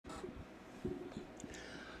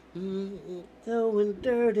Throwing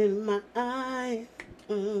dirt in my eye.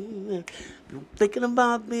 Mm, Thinking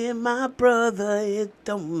about being my brother. It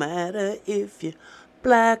don't matter if you're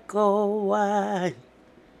black or white.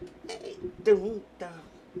 Dun, dun.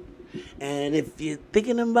 And if you're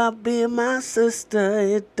thinking about being my sister,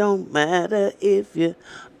 it don't matter if you're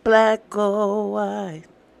black or white.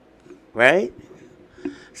 Right?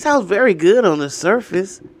 Sounds very good on the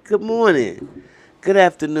surface. Good morning. Good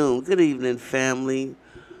afternoon. Good evening, family.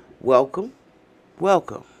 Welcome.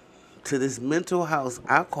 Welcome to this mental house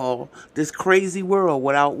I call this crazy world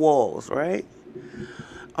without walls, right?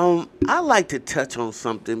 I like to touch on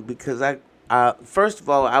something because first of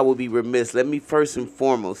all, I will be remiss. Let me first and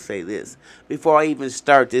foremost say this before I even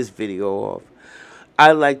start this video off.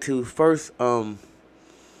 I'd like to first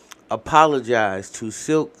apologize to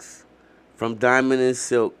Silks from Diamond and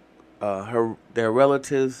Silk, their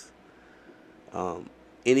relatives,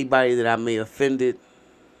 anybody that I may have offended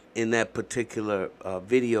in that particular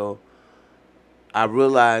video. I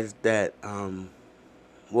realized that,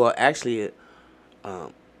 well, actually,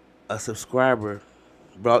 um, a subscriber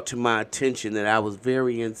brought to my attention that I was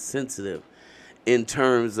very insensitive in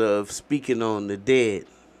terms of speaking on the dead.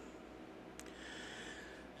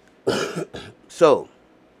 So,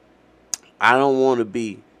 I don't want to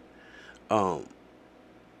be, um,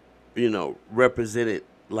 represented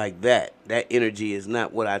like that. That energy is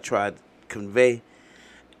not what I tried to convey.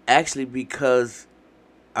 Actually, because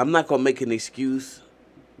I'm not going to make an excuse.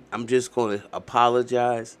 I'm just going to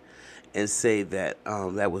apologize and say that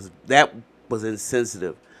that was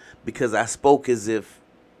insensitive because I spoke as if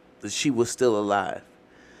she was still alive,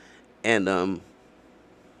 and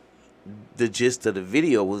the gist of the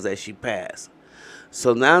video was that she passed.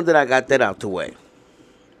 So now that I got that out the way,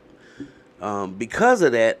 because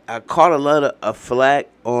of that, I caught a lot of flack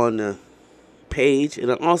on the page,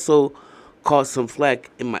 and I also caught some flack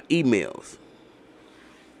in my emails,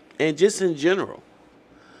 and just in general.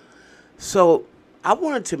 So I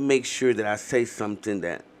wanted to make sure that I say something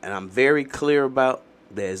that, and I'm very clear about.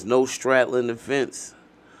 There's no straddling the fence.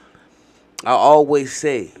 I always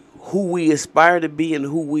say who we aspire to be and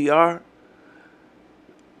who we are.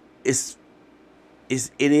 It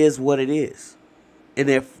is what it is, and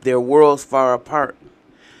if they're worlds far apart.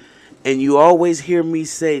 And you always hear me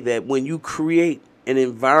say that when you create an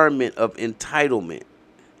environment of entitlement,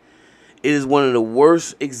 it is one of the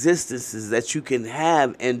worst existences that you can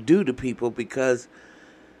have and do to people because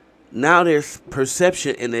now their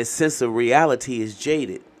perception and their sense of reality is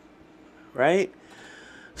jaded, right?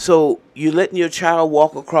 So you letting your child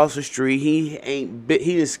walk across the street. He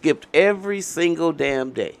done skipped every single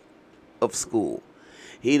damn day of school.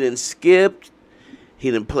 He done skipped.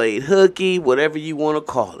 He done played hooky, whatever you want to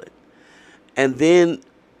call it. And then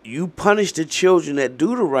you punish the children that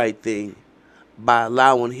do the right thing by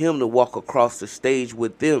allowing him to walk across the stage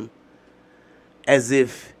with them as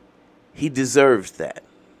if he deserves that.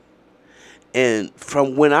 And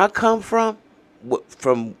from when I come from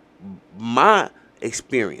my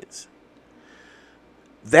experience,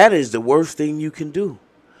 that is the worst thing you can do.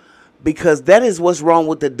 Because that is what's wrong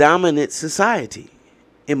with the dominant society,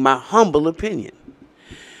 in my humble opinion.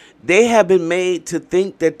 They have been made to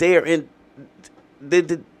think that they are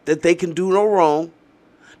that they can do no wrong,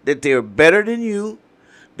 that they're better than you,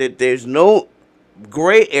 that there's no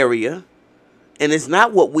gray area, and it's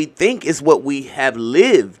not what we think, it's what we have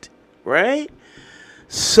lived, right?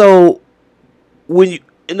 So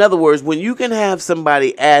in other words, when you can have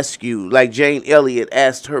somebody ask you, like Jane Elliott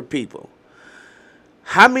asked her people,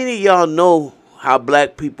 how many of y'all know how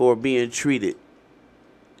black people are being treated?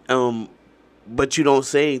 But you don't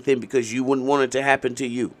say anything because you wouldn't want it to happen to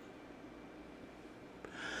you.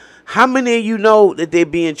 How many of you know that they're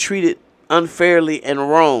being treated unfairly and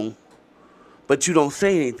wrong, but you don't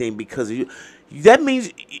say anything because of you? That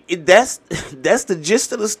means that's the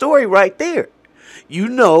gist of the story right there. You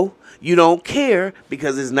know you don't care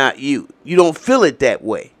because it's not you. You don't feel it that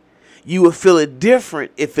way. You would feel it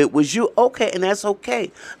different if it was you. Okay, and that's okay.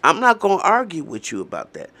 I'm not going to argue with you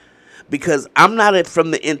about that because I'm not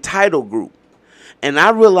from the entitled group. And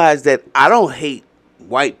I realize that I don't hate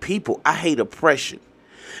white people. I hate oppression.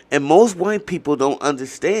 And most white people don't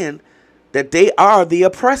understand that they are the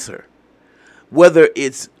oppressor, whether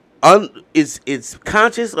it's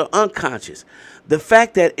conscious or unconscious. The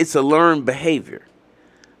fact that it's a learned behavior,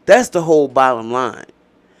 that's the whole bottom line.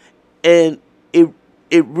 And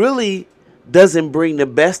it really doesn't bring the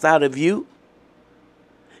best out of you.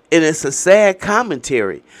 And it's a sad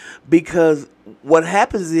commentary because what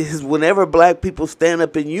happens is whenever black people stand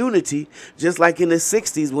up in unity, just like in the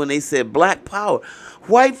 60s when they said black power,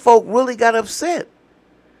 white folk really got upset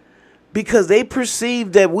because they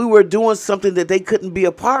perceived that we were doing something that they couldn't be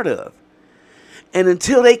a part of. And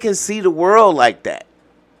until they can see the world like that,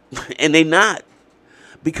 and they not,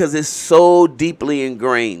 because it's so deeply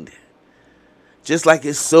ingrained, just like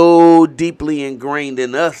it's so deeply ingrained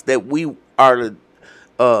in us that we are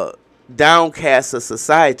the downcast of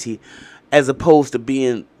society, as opposed to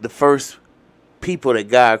being the first people that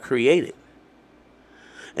God created.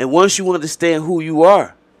 And once you understand who you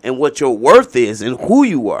are and what your worth is and who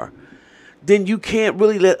you are, then you can't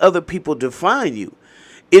really let other people define you.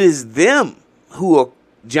 It is them who are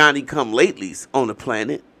Johnny come latelys on the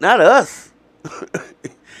planet, not us.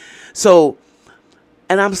 So,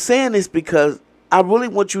 and I'm saying this because I really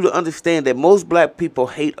want you to understand that most black people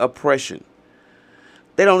hate oppression.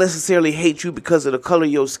 They don't necessarily hate you because of the color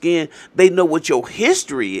of your skin. They know what your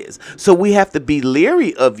history is. So we have to be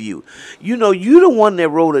leery of you. You know, you're the one that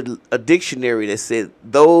wrote a dictionary that said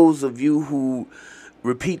those of you who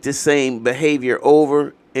repeat the same behavior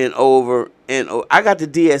over and over and over. I got the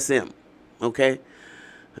DSM, okay?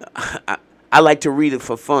 I like to read it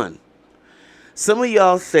for fun. Some of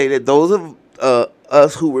y'all say that those of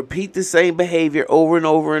us who repeat the same behavior over and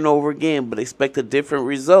over and over again but expect a different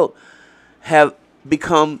result have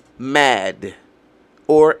become mad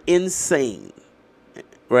or insane,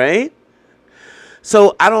 right?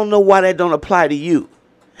 So I don't know why that don't apply to you.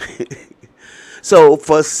 So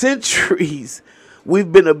for centuries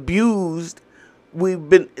we've been abused.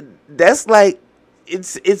 That's like,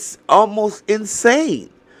 it's almost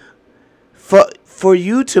insane for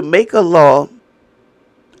you to make a law,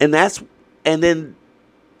 and then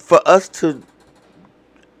for us to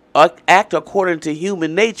act according to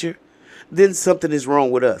human nature, then something is wrong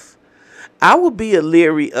with us. I would be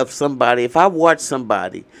leery of somebody if I watch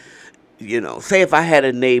somebody, say if I had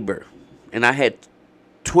a neighbor and I had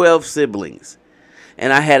 12 siblings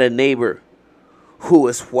and I had a neighbor who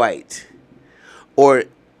was white, or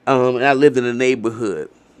and I lived in a neighborhood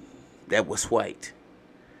that was white,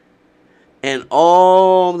 and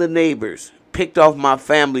all the neighbors picked off my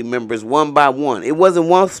family members one by one. It wasn't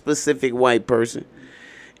one specific white person.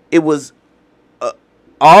 It was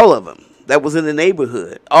all of them that was in the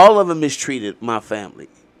neighborhood. All of them mistreated my family.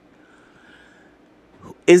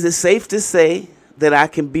 Is it safe to say that I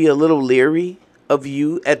can be a little leery of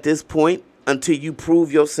you at this point until you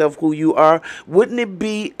prove yourself who you are? Wouldn't it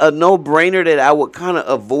be a no-brainer that I would kind of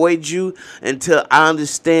avoid you until I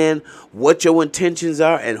understand what your intentions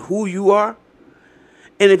are and who you are?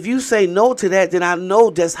 And if you say no to that, then I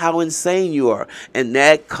know just how insane you are. And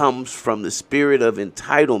that comes from the spirit of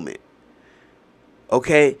entitlement.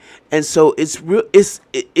 Okay? And so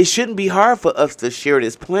it shouldn't be hard for us to share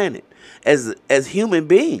this planet as human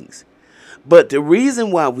beings. But the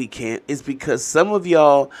reason why we can't is because some of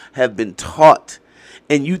y'all have been taught,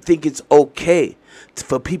 and you think it's okay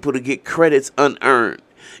for people to get credits unearned.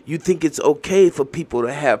 You think it's okay for people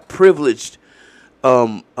to have privileged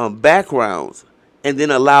backgrounds and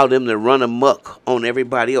then allow them to run amok on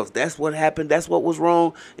everybody else. That's what happened. That's what was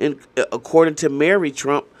wrong. And according to Mary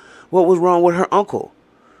Trump, what was wrong with her uncle?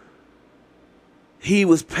 He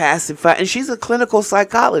was pacified, and she's a clinical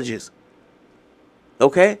psychologist.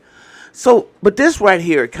 Okay? So, but this right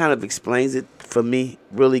here kind of explains it for me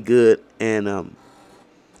really good. And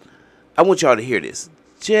I want y'all to hear this.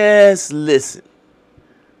 Just listen.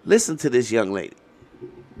 Listen to this young lady.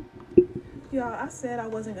 Y'all, I said I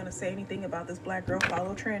wasn't going to say anything about this black girl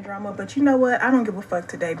follow trend drama, but you know what? I don't give a fuck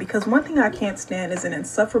today, because one thing I can't stand is an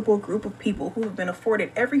insufferable group of people who have been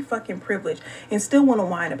afforded every fucking privilege and still want to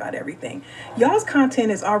whine about everything. Y'all's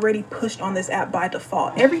content is already pushed on this app by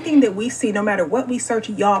default. Everything that we see, no matter what we search,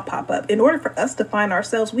 y'all pop up. In order for us to find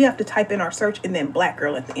ourselves, we have to type in our search and then black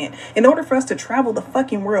girl at the end. In order for us to travel the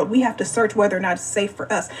fucking world, we have to search whether or not it's safe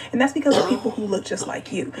for us. And that's because of people who look just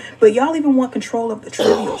like you. But y'all even want control of the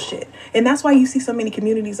trivial shit. And that's why you see so many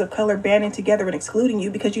communities of color banding together and excluding you,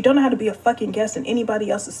 because you don't know how to be a fucking guest in anybody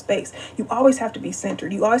else's space. You always have to be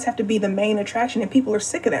centered. You always have to be the main attraction, and people are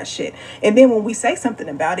sick of that shit. And then when we say something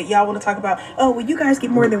about it, y'all want to talk about, oh, well, you guys get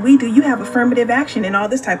more than we do. You have affirmative action and all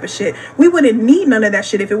this type of shit. We wouldn't need none of that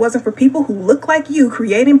shit if it wasn't for people who look like you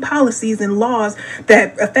creating policies and laws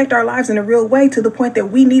that affect our lives in a real way, to the point that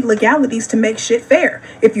we need legalities to make shit fair,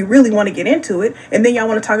 if you really want to get into it. And then y'all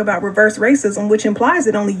want to talk about reverse racism, which implies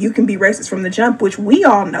that only you can be racist from the jump, which we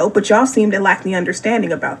all know, but y'all seem to lack the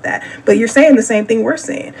understanding about that. But you're saying the same thing we're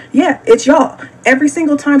saying. Yeah, it's y'all. Every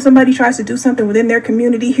single time somebody tries to do something within their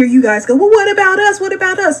community, here you guys go, well, what about us? What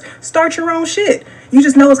about us? Start your own shit. You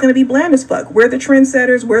just know it's going to be bland as fuck. We're the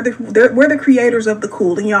trendsetters. We're the creators of the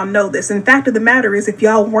cool, and y'all know this. And the fact of the matter is, if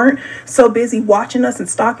y'all weren't so busy watching us and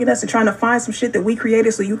stalking us and trying to find some shit that we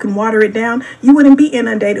created so you can water it down, you wouldn't be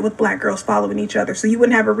inundated with black girls following each other. So you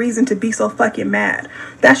wouldn't have a reason to be so fucking mad.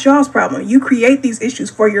 That's y'all's problem. You create these issues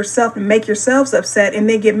for yourself and make yourselves upset, and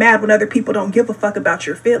then get mad when other people don't give a fuck about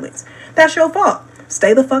your feelings. That's your fault.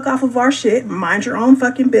 Stay the fuck off of our shit, mind your own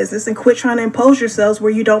fucking business, and quit trying to impose yourselves where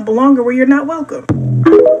you don't belong or where you're not welcome.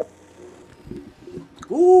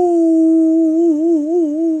 Ooh.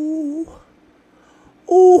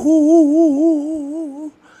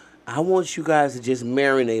 Ooh. I want you guys to just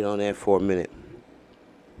marinate on that for a minute,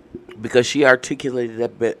 because she articulated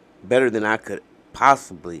that better than I could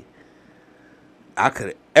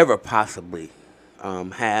ever possibly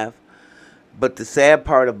have. But the sad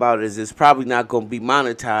part about it is it's probably not going to be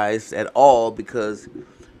monetized at all, because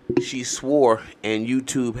she swore, and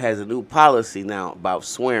YouTube has a new policy now about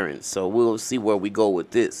swearing. So we'll see where we go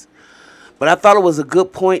with this. But I thought it was a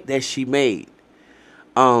good point that she made.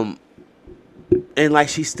 And like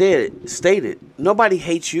she stated, nobody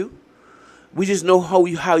hates you. We just know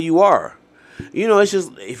how you are. You know, it's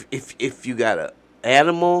just if you got an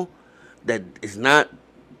animal that is not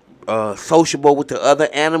sociable with the other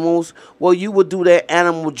animals, well, you would do that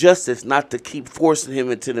animal justice not to keep forcing him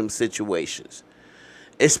into them situations,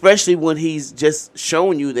 especially when he's just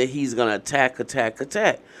showing you that he's gonna attack.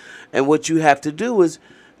 And what you have to do is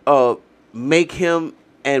make him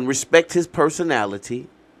and respect his personality,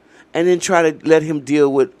 and then try to let him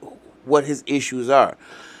deal with what his issues are.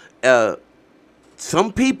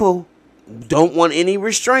 Some people don't want any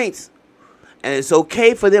restraints, and it's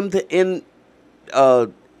okay for them to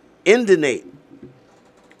indonate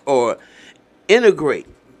or integrate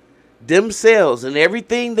themselves in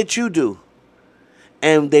everything that you do,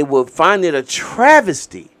 and they will find it a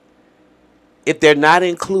travesty if they're not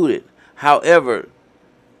included. However,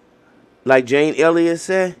 like Jane Elliott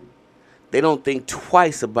said, they don't think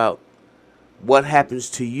twice about what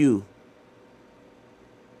happens to you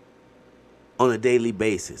on a daily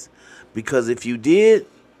basis, because if you did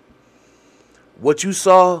what you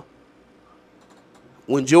saw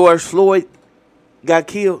when George Floyd got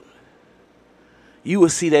killed, you will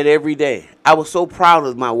see that every day. I was so proud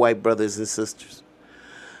of my white brothers and sisters.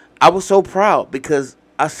 I was so proud, because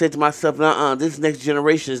I said to myself, this next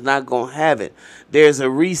generation is not going to have it. There's a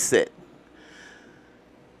reset.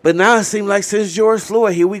 But now it seems like since George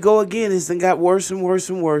Floyd, here we go again. It's got worse and worse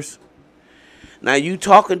and worse. Now you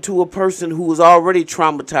talking to a person who was already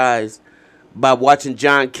traumatized by watching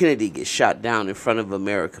John Kennedy get shot down in front of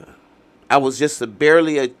America. I was just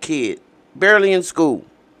barely a kid, barely in school.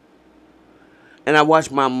 And I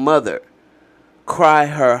watched my mother cry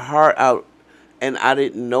her heart out, and I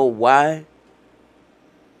didn't know why.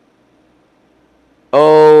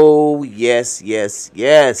 Oh, yes, yes,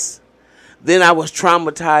 yes. Then I was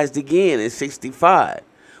traumatized again in 65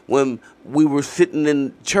 when we were sitting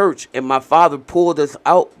in church and my father pulled us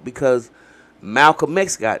out because Malcolm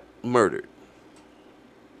X got murdered.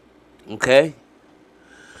 Okay?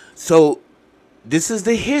 So this is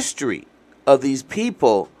the history of these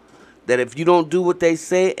people that if you don't do what they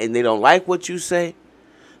say and they don't like what you say,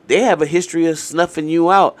 they have a history of snuffing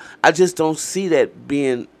you out. I just don't see that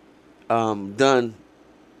being done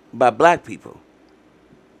by black people.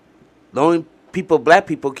 The only people black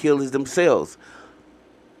people kill is themselves,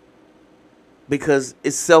 because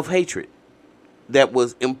it's self-hatred that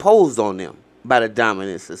was imposed on them by the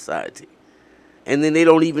dominant society. And then they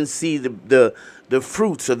don't even see the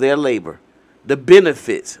fruits of their labor, the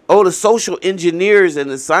benefits. Oh, the social engineers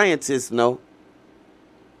and the scientists know,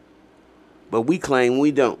 but we claim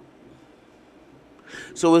we don't.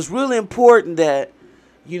 So it's really important that,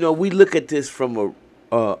 you know, we look at this from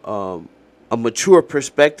a mature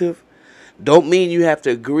perspective. Don't mean you have to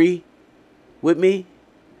agree with me,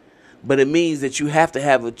 but it means that you have to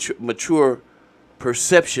have a mature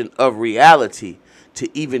perception of reality to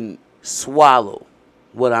even swallow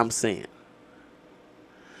what I'm saying.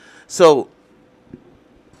 So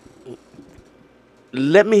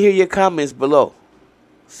let me hear your comments below.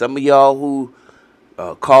 Some of y'all who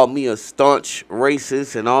call me a staunch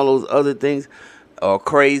racist and all those other things, or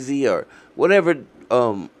crazy, or whatever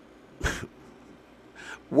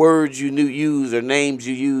words you use or names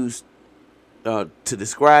you use to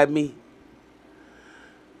describe me.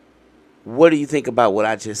 What do you think about what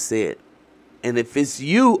I just said? And if it's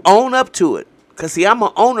you, own up to it. Because, see, I'm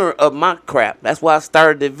an owner of my crap. That's why I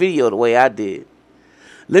started the video the way I did.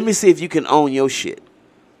 Let me see if you can own your shit.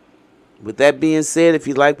 With that being said, if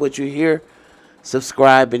you like what you hear,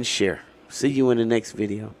 subscribe and share. See you in the next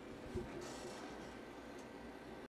video.